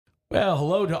Well,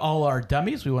 hello to all our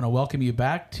dummies. We want to welcome you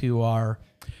back to our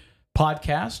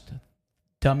podcast,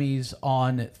 Dummies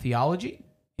on Theology.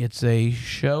 It's a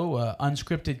show,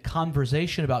 unscripted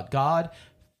conversation about God,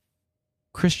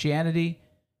 Christianity,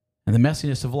 and the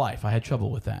messiness of life. I had trouble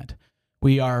with that.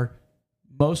 We are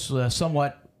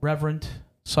somewhat reverent,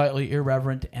 slightly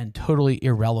irreverent, and totally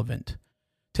irrelevant.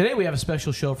 Today we have a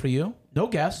special show for you. No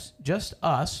guests, just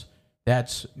us.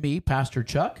 That's me, Pastor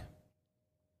Chuck.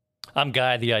 I'm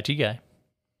Guy, the IT guy.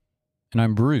 And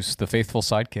I'm Bruce, the faithful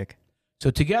sidekick.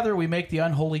 So together we make the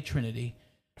unholy trinity.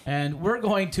 And we're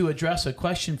going to address a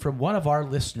question from one of our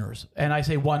listeners. And I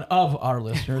say one of our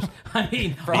listeners. I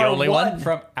mean, The only one?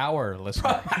 From our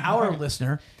listener. our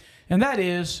listener. And that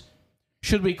is,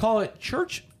 should we call it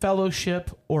church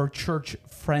fellowship or church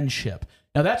friendship?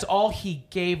 Now, that's all he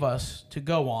gave us to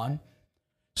go on.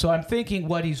 So I'm thinking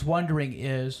what he's wondering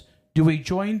is, do we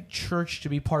join church to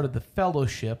be part of the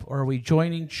fellowship, or are we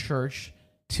joining church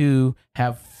to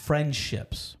have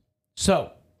friendships?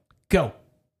 So, go.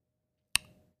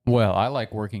 Well, I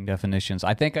like working definitions.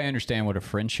 I think I understand what a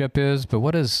friendship is, but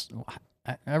what is...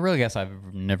 I really guess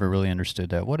I've never really understood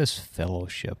that. What is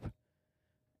fellowship?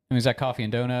 I mean, is that coffee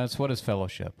and donuts? What is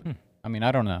fellowship? I mean,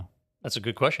 I don't know. That's a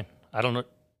good question. I don't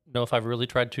know if I've really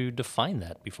tried to define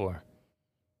that before.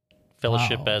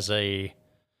 Fellowship Wow. as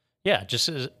just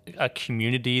as a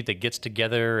community that gets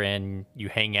together and you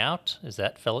hang out. Is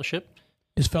that fellowship?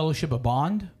 Is fellowship a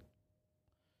bond?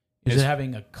 Is Is- it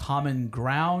having a common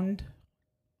ground?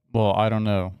 Well, I don't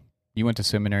know. You went to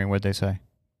seminary, what'd they say?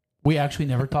 We actually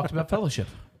never talked about fellowship.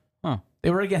 Huh. They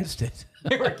were against it.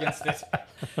 They were against it.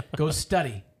 Go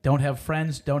study. Don't have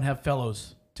friends. Don't have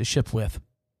fellows to ship with.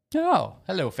 Oh,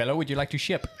 hello, fellow. Would you like to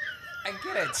ship? I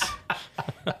get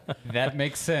it. That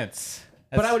makes sense.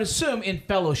 But I would assume in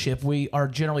fellowship, we are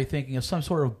generally thinking of some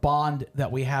sort of bond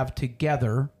that we have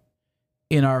together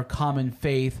in our common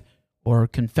faith or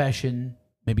confession.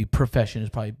 Maybe profession is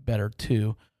probably better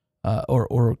too,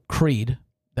 or creed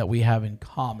that we have in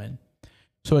common.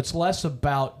 So it's less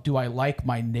about do I like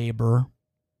my neighbor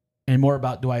and more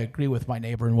about do I agree with my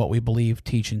neighbor in what we believe,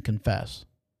 teach, and confess.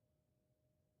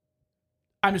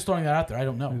 I'm just throwing that out there. I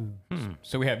don't know.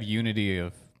 So we have unity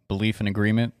of belief and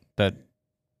agreement that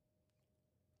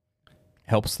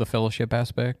helps the fellowship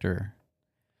aspect, or?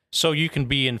 So you can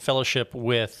be in fellowship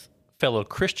with fellow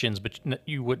Christians, but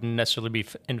you wouldn't necessarily be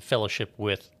in fellowship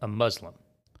with a Muslim.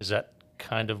 Is that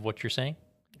kind of what you're saying?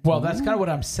 Well, that's kind of what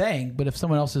I'm saying. But if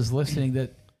someone else is listening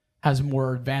that has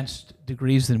more advanced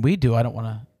degrees than we do, I don't want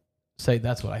to say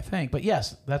that's what I think. But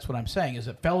yes, that's what I'm saying, is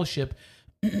that fellowship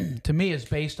to me is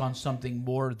based on something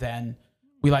more than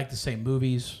we like the same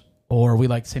movies or we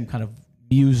like the same kind of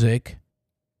music.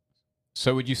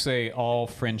 So would you say all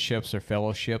friendships are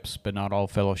fellowships, but not all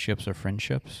fellowships are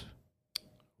friendships?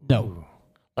 No.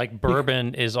 Like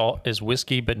bourbon is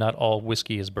whiskey, but not all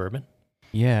whiskey is bourbon?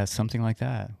 Yeah, something like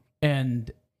that. And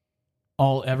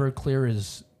all Everclear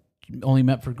is only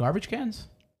meant for garbage cans?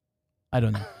 I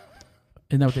don't know.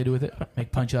 Isn't that what they do with it?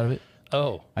 Make punch out of it?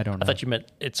 Oh, I don't know. I thought you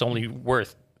meant it's only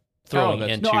worth throwing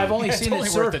that's- into... No, I've only It's seen it only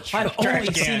served. worth a I've trash only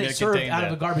can seen to it served contain out of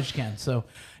that. a garbage can. So,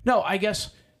 no, I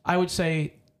guess I would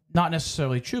say not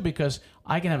necessarily true, because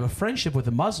I can have a friendship with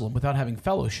a Muslim without having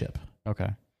fellowship, Okay.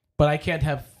 but I can't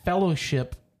have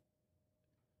fellowship.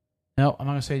 No, I'm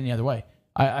not going to say it any other way.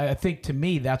 I think to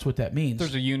me that's what that means.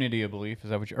 There's a unity of belief.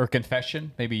 Is that what you... Or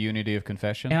confession? Maybe unity of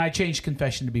confession? And I changed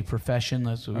confession to be profession.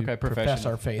 That's what we Okay, profess profession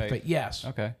our of faith. faith. But yes,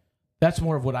 Okay. that's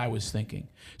more of what I was thinking.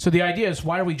 So the idea is,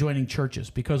 why are we joining churches?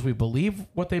 Because we believe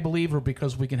what they believe, or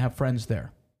because we can have friends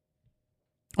there?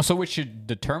 So which should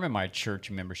determine my church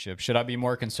membership? Should I be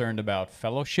more concerned about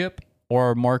fellowship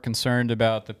or more concerned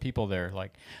about the people there?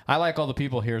 Like, I like all the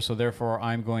people here, so therefore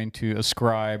I'm going to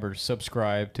ascribe or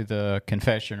subscribe to the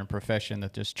confession or profession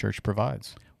that this church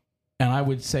provides. And I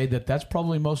would say that that's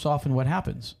probably most often what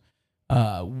happens.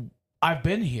 I've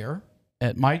been here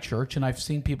at my church, and I've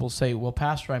seen people say, well,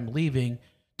 Pastor, I'm leaving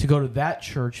to go to that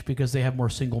church because they have more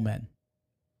single men.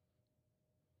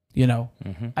 You know,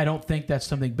 I don't think that's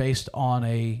something based on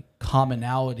a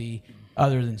commonality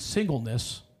other than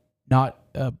singleness, not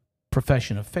a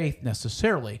profession of faith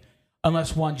necessarily,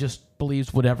 unless one just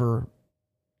believes whatever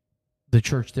the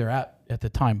church they're at the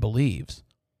time believes.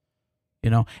 You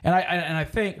know, and I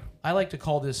think I like to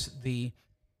call this the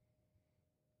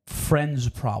Friends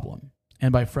problem.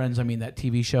 And by Friends, I mean that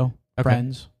TV show, Okay.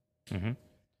 Friends. Mm-hmm.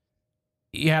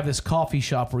 You have this coffee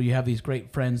shop where you have these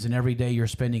great friends, and every day you're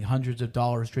spending hundreds of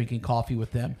dollars drinking coffee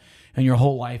with them, and your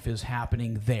whole life is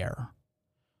happening there.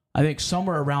 I think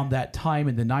somewhere around that time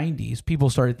in the 90s, people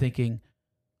started thinking,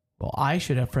 well, I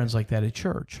should have friends like that at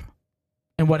church.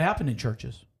 And what happened in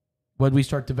churches? what did we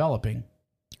start developing?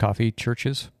 Coffee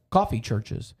churches. Coffee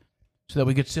churches, so that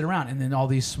we could sit around, and then all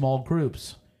these small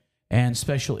groups and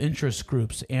special interest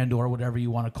groups, and or whatever you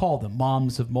want to call them,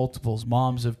 moms of multiples,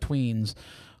 moms of tweens,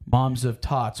 moms of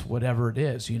tots, whatever it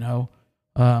is, you know.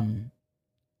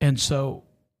 And so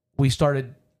we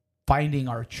started finding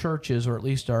our churches, or at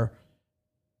least our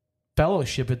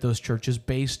fellowship at those churches,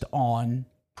 based on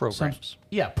Programs.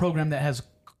 program that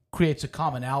creates a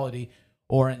commonality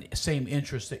or an same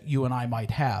interest that you and I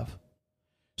might have.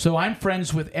 So I'm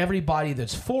friends with everybody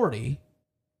that's 40,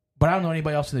 but I don't know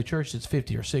anybody else in the church that's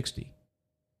 50 or 60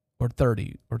 or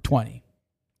 30 or 20.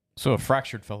 So a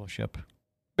fractured fellowship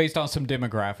based on some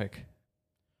demographic.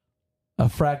 A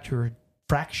fractured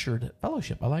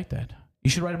fellowship. I like that. You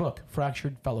should write a book,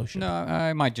 Fractured Fellowship. No,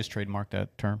 I might just trademark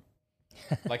that term.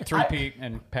 Like 3Pete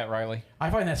and Pat Riley. I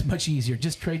find that's much easier.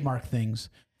 Just trademark things.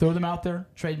 Throw them out there,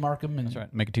 trademark them, and That's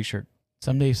right. Make a t-shirt.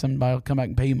 someday somebody will come back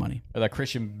and pay you money. Or that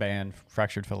Christian band,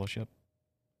 Fractured Fellowship.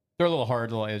 They're a little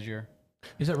hard, a little edgier.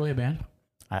 Is that really a band?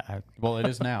 Well, it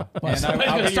is now. Well, and somebody's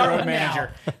I'll gonna be your start road one now.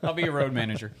 manager. I'll be your road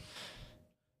manager.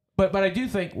 But I do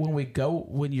think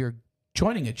when you're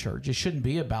joining a church, it shouldn't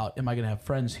be about, am I going to have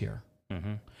friends here?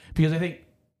 Mm-hmm. Because I think,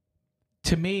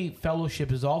 to me,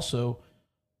 fellowship is also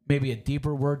maybe a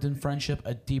deeper word than friendship,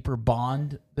 a deeper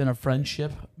bond than a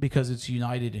friendship, because it's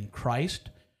united in Christ.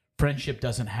 Friendship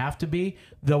doesn't have to be,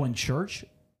 though in church,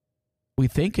 we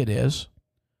think it is.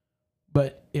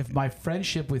 But if my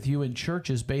friendship with you in church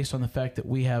is based on the fact that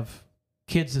we have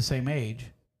kids the same age,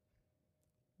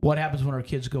 what happens when our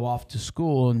kids go off to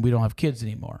school and we don't have kids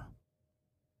anymore?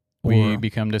 We Or-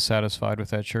 become dissatisfied with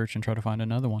that church and try to find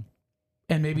another one.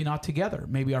 and maybe not together.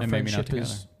 Maybe our And maybe not friendship is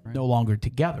together, right. no longer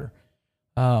together.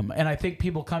 And I think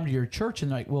people come to your church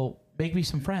and they're like, well, make me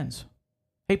some friends.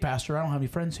 Hey, pastor, I don't have any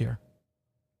friends here.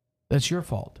 That's your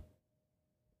fault.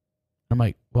 I'm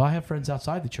like, well, I have friends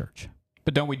outside the church.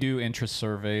 But don't we do interest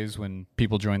surveys when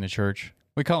people join the church?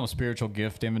 We call them spiritual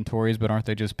gift inventories, but aren't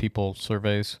they just people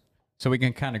surveys? So we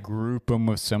can kind of group them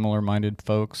with similar-minded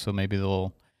folks, so maybe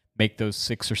they'll make those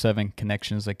 6 or 7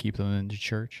 connections that keep them into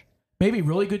church. Maybe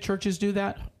really good churches do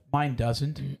that. Mine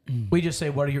doesn't. We just say,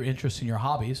 what are your interests and your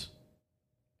hobbies?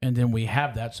 And then we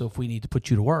have that. So if we need to put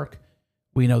you to work,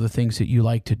 we know the things that you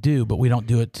like to do, but we don't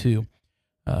do it to...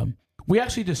 we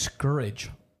actually discourage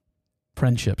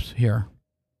friendships here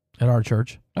at our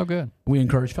church. Oh, good. We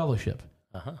encourage fellowship.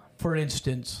 Uh-huh. For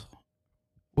instance,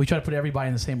 we try to put everybody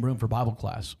in the same room for Bible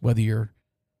class, whether you're...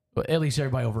 at least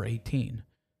everybody over 18.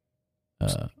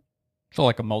 So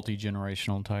like a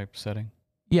multi-generational type setting.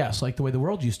 Yes, like the way the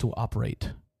world used to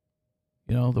operate.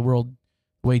 You know, the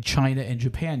way China and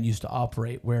Japan used to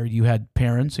operate, where you had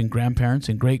parents and grandparents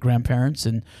and great-grandparents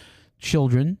and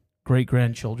children,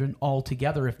 great-grandchildren, all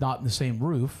together, if not in the same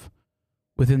roof,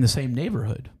 within the same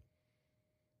neighborhood.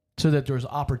 So that there's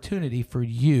opportunity for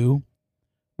you,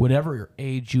 whatever your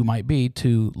age you might be,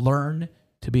 to learn,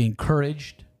 to be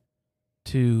encouraged,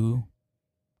 to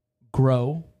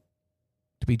grow,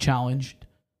 to be challenged.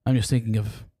 I'm just thinking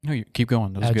of No, you keep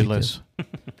going. Those are good adjectives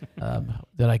lists.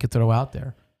 that I could throw out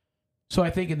there. So I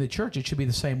think in the church it should be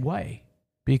the same way,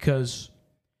 because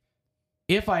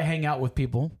if I hang out with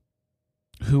people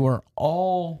who are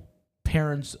all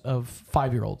parents of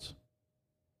 5-year-olds,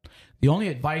 the only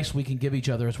advice we can give each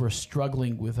other as we're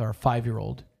struggling with our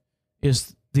 5-year-old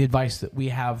is the advice that we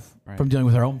have Right. from dealing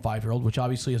with our own 5-year-old, which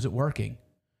obviously isn't working,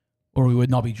 or we would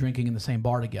not be drinking in the same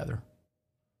bar together.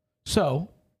 So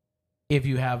if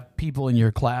you have people in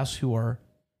your class who are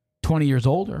 20 years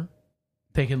older,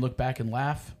 they can look back and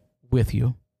laugh with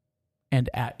you and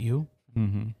at you,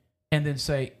 Mm-hmm. and then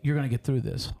say, you're going to get through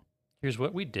this. Here's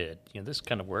what we did. You know, this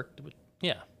kind of worked.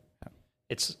 Yeah,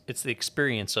 it's the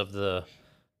experience of the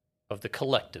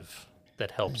collective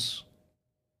that helps.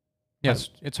 Yes,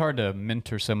 it's hard to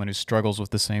mentor someone who struggles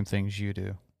with the same things you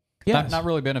do. Yes. Not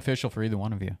really beneficial for either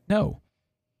one of you. No.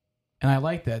 And I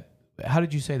like that. How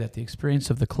did you say that? The experience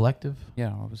of the collective? Yeah,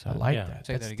 what was I that? like Yeah. that.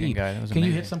 Say That's that again, deep. guy. That was Can you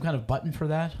amazing. hit some kind of button for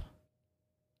that?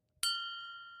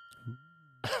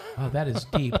 Oh, that is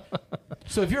deep.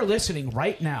 So if you're listening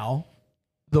right now,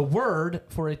 the word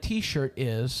for a t-shirt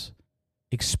is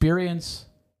experience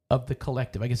of the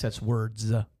collective. I guess that's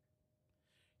words. If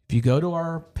you go to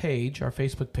our page, our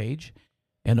Facebook page,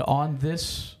 and on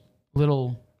this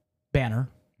little banner,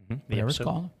 The whatever it's episode.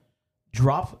 called,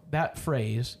 drop that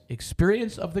phrase,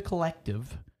 experience of the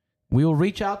collective. We will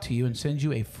reach out to you and send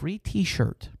you a free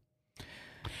t-shirt.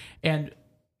 And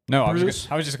No, Bruce?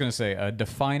 I was just going to say,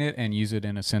 define it and use it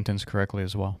in a sentence correctly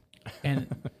as well.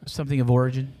 something of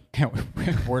origin.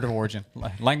 Word of origin,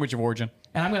 language of origin.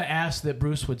 And I'm going to ask that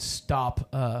Bruce would stop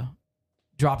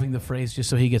dropping the phrase just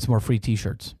so he gets more free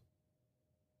t-shirts.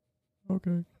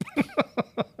 Okay.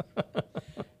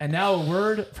 And now a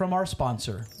word from our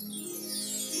sponsor.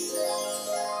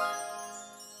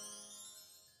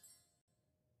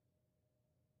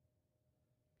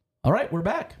 All right, we're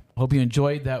back. Hope you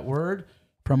enjoyed that word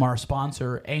from our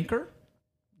sponsor, Anchor.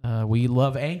 We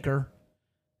love Anchor,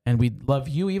 and we'd love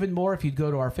you even more if you'd go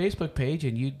to our Facebook page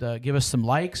and you'd give us some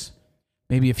likes,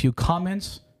 maybe a few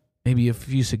comments, maybe a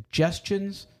few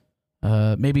suggestions,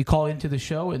 maybe call into the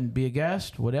show and be a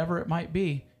guest, whatever it might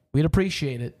be. We'd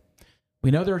appreciate it. We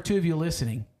know there are 2 of you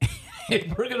listening.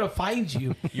 We're going to find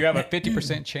you. You have a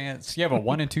 50% chance. You have a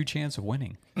 1 in 2 chance of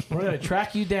winning. We're going to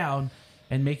track you down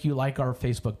and make you like our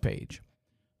Facebook page.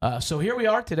 So here we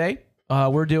are today.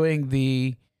 We're doing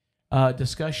the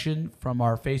discussion from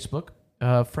our Facebook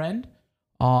friend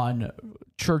on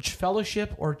church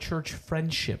fellowship or church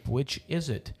friendship. Which is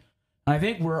it? And I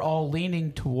think we're all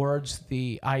leaning towards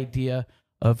the idea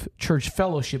of church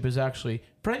fellowship is actually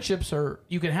friendships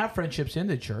you can have friendships in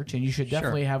the church, and you should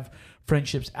definitely have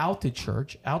friendships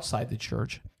outside the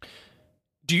church.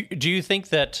 Do you think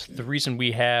that the reason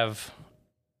we have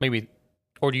maybe,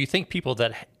 or do you think people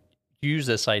that use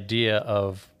this idea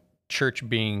of church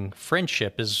being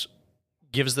friendship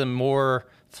gives them more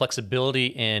flexibility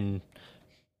in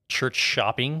church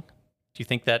shopping? Do you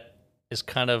think that is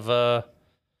kind of I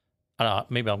don't know,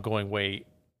 maybe I'm going way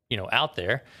out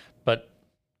there, but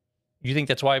do you think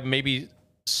that's why maybe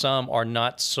some are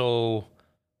not so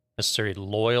necessarily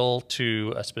loyal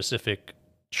to a specific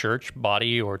church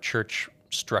body or church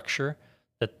structure,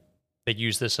 that they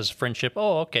use this as friendship?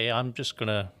 Oh, okay, I'm just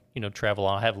gonna travel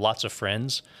on. I have lots of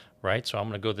friends, right? So I'm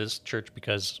gonna go to this church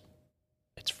because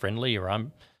it's friendly, or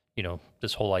I'm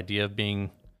this whole idea of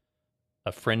being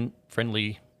a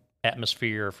friendly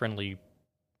atmosphere, or friendly.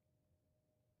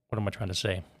 What am I trying to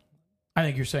say? I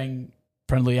think you're saying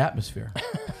friendly atmosphere.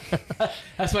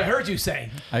 That's what I heard you say.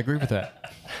 I agree with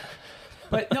that.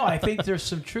 But no, I think there's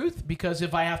some truth, because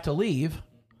if I have to leave,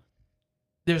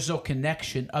 there's no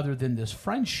connection other than this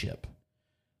friendship.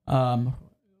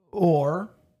 Or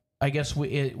I guess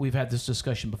we've had this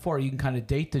discussion before. You can kind of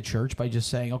date the church by just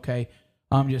saying, okay,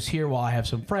 I'm just here while I have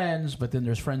some friends, but then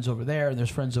there's friends over there and there's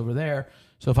friends over there.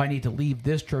 So if I need to leave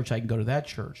this church, I can go to that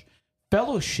church.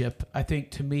 Fellowship, I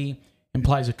think, to me,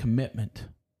 implies a commitment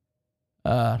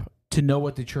to know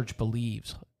what the church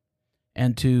believes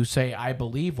and to say, I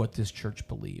believe what this church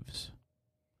believes.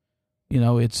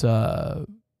 It's... Well,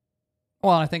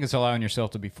 I think it's allowing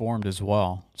yourself to be formed as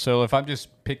well. So if I'm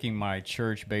just picking my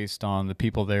church based on the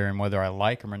people there and whether I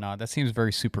like them or not, that seems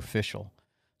very superficial.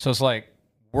 So it's like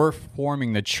we're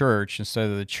forming the church instead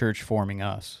of the church forming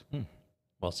us.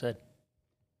 Well said.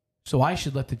 So I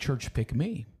should let the church pick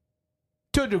me,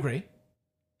 to a degree.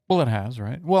 Well, it has,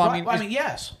 right? Well, I mean,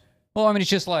 yes. Well, I mean,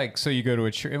 it's just like, so you go to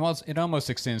a church, it almost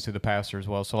extends to the pastor as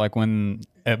well. So like when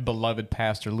a beloved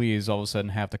pastor leaves, all of a sudden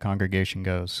half the congregation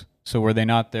goes. So were they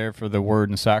not there for the word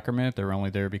and sacrament? They're only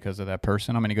there because of that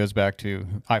person. I mean, it goes back to,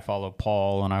 I follow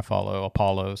Paul and I follow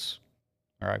Apollos.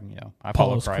 Or, I follow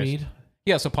Apollos Christ. Creed?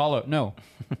 Yes, Apollo. No,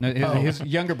 his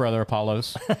younger brother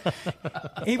Apollos.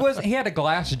 He had a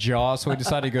glass jaw, so he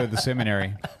decided to go to the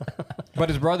seminary. But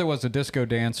his brother was a disco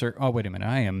dancer. Oh, wait a minute!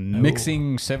 I am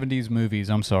mixing '70s movies.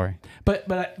 I'm sorry.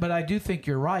 But I do think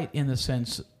you're right in the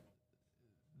sense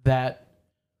that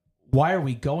why are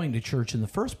we going to church in the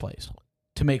first place?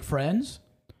 To make friends?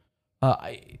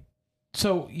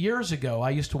 So years ago, I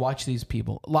used to watch these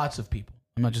people. Lots of people.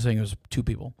 I'm not just saying it was 2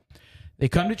 people. They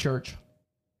come to church.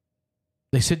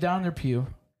 They sit down in their pew.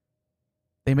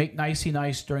 They make nicey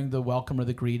nice during the welcome or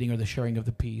the greeting or the sharing of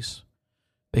the peace.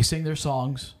 They sing their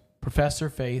songs, profess their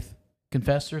faith,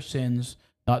 confess their sins,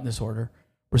 not in this order,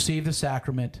 receive the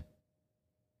sacrament,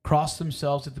 cross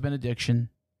themselves at the benediction,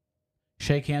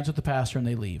 shake hands with the pastor, and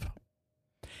they leave.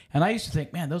 And I used to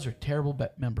think, man, those are terrible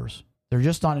members. They're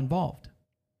just not involved.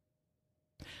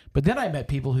 But then I met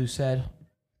people who said,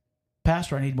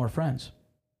 Pastor, I need more friends.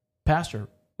 Pastor,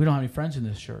 we don't have any friends in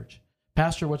this church.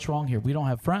 Pastor, what's wrong here? We don't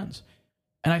have friends.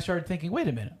 And I started thinking, wait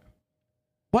a minute.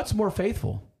 What's more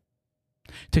faithful?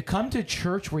 To come to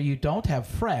church where you don't have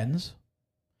friends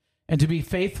and to be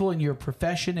faithful in your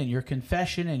profession and your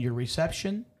confession and your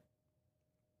reception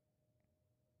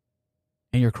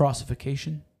and your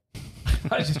crossification?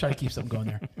 I was just trying to keep something going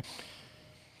there.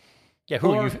 Yeah,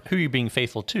 who are you being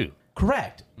faithful to?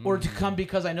 Correct. Or to come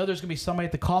because I know there's going to be somebody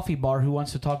at the coffee bar who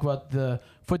wants to talk about the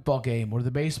football game or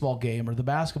the baseball game or the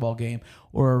basketball game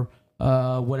or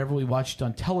whatever we watched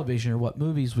on television or what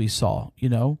movies we saw,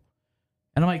 And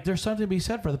I'm like, there's something to be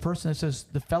said for the person that says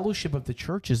the fellowship of the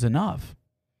church is enough.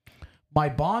 My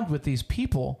bond with these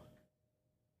people,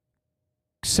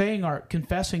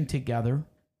 confessing together,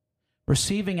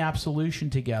 receiving absolution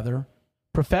together,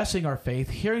 professing our faith,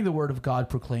 hearing the word of God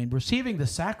proclaimed, receiving the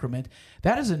sacrament,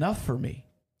 that is enough for me.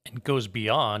 And goes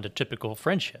beyond a typical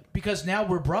friendship. Because now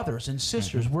we're brothers and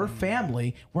sisters. We're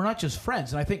family. We're not just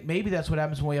friends. And I think maybe that's what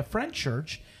happens when we have friend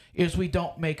church, is we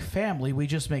don't make family, we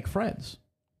just make friends.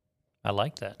 I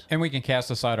like that. And we can cast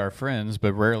aside our friends,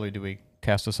 but rarely do we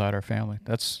cast aside our family.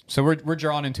 So we're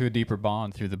drawn into a deeper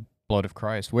bond through the blood of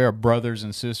Christ. We are brothers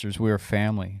and sisters. We are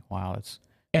family. Wow, it's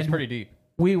pretty deep.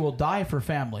 We will die for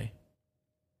family.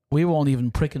 We won't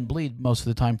even prick and bleed most of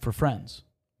the time for friends.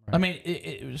 Right. I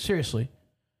mean, seriously.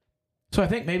 So I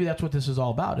think maybe that's what this is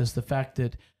all about, is the fact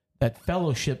that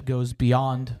fellowship goes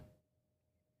beyond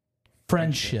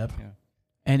friendship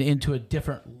and into a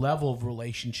different level of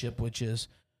relationship, which is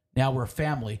now we're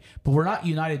family. But we're not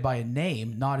united by a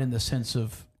name, not in the sense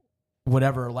of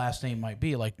whatever our last name might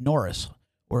be, like Norris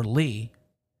or Lee,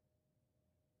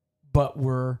 but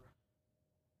we're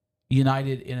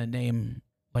united in a name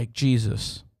like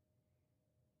Jesus.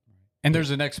 And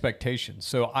there's an expectation.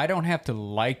 So I don't have to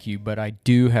like you, but I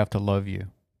do have to love you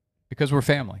because we're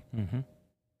family. Mm-hmm.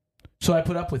 So I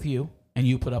put up with you and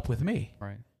you put up with me.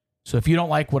 Right. So if you don't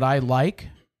like what I like,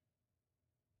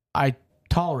 I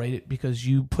tolerate it because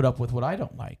you put up with what I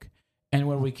don't like. And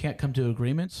when we can't come to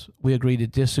agreements, we agree to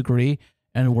disagree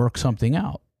and work something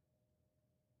out.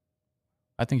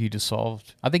 I think you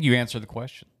answered the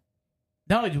question.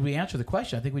 Not only did we answer the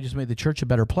question, I think we just made the church a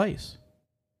better place.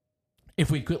 If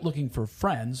we quit looking for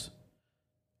friends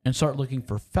and start looking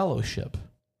for fellowship,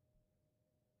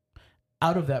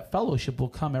 out of that fellowship will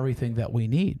come everything that we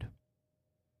need.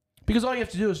 Because all you have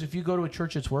to do is, if you go to a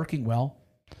church that's working well,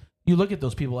 you look at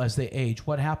those people as they age.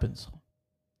 What happens?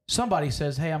 Somebody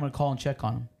says, hey, I'm going to call and check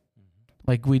on them.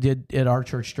 Like we did at our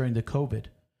church during the COVID.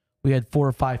 We had 4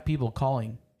 or 5 people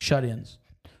calling, shut-ins,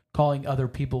 calling other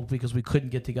people because we couldn't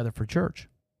get together for church.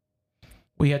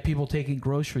 We had people taking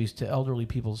groceries to elderly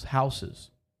people's houses.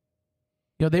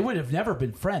 You know, they would have never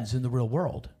been friends in the real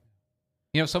world.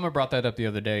 You know, someone brought that up the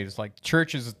other day. It's like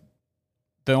church is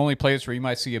the only place where you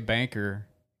might see a banker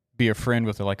be a friend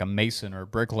with like a mason or a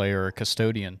bricklayer or a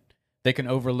custodian. They can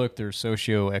overlook their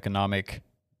socioeconomic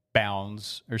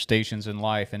bounds or stations in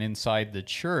life, and inside the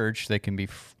church, they can be.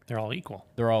 They're all equal.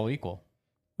 They're all equal.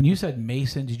 When you said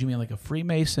mason, did you mean like a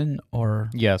Freemason or?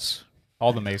 Yes,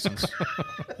 all the masons.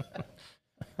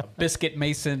 A biscuit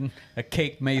mason, a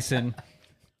cake mason.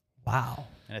 Wow.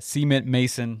 And a cement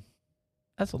mason.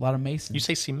 That's a lot of masons. You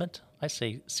say cement? I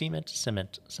say cement.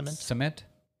 Cement?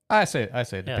 I say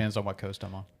it depends on what coast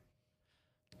I'm on.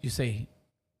 You say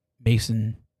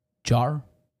mason jar?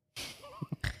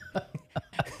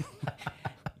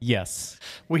 Yes.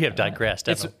 We have digressed.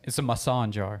 It's a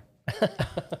mason jar.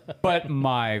 But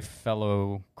my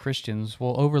fellow Christians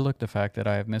will overlook the fact that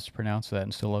I have mispronounced that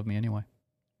and still love me anyway.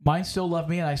 Mine still love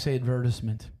me, and I say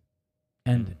advertisement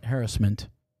and harassment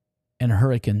and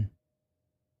hurricane.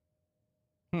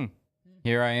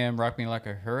 Here I am, rock me like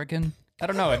a hurricane. I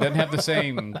don't know. It doesn't have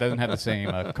the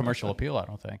same commercial appeal, I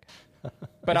don't think.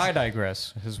 But I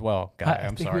digress as well, guy. I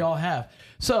I'm think sorry. we all have.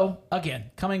 So, again,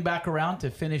 coming back around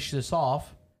to finish this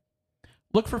off,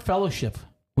 look for fellowship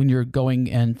when you're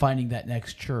going and finding that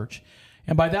next church.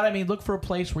 And by that, I mean look for a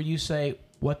place where you say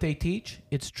what they teach,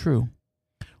 it's true.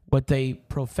 What they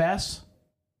profess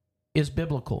is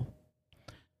biblical.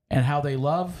 And how they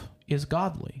love is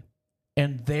godly.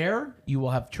 And there you will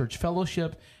have church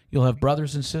fellowship, you'll have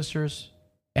brothers and sisters,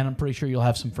 and I'm pretty sure you'll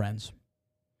have some friends.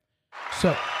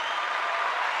 So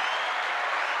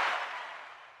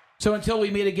until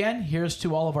we meet again, here's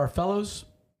to all of our fellows,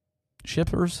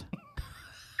 shippers,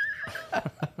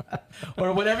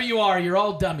 or whatever you are, you're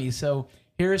all dummies. So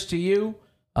here's to you.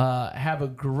 Have a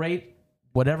great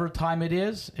whatever time it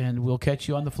is, and we'll catch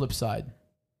you on the flip side.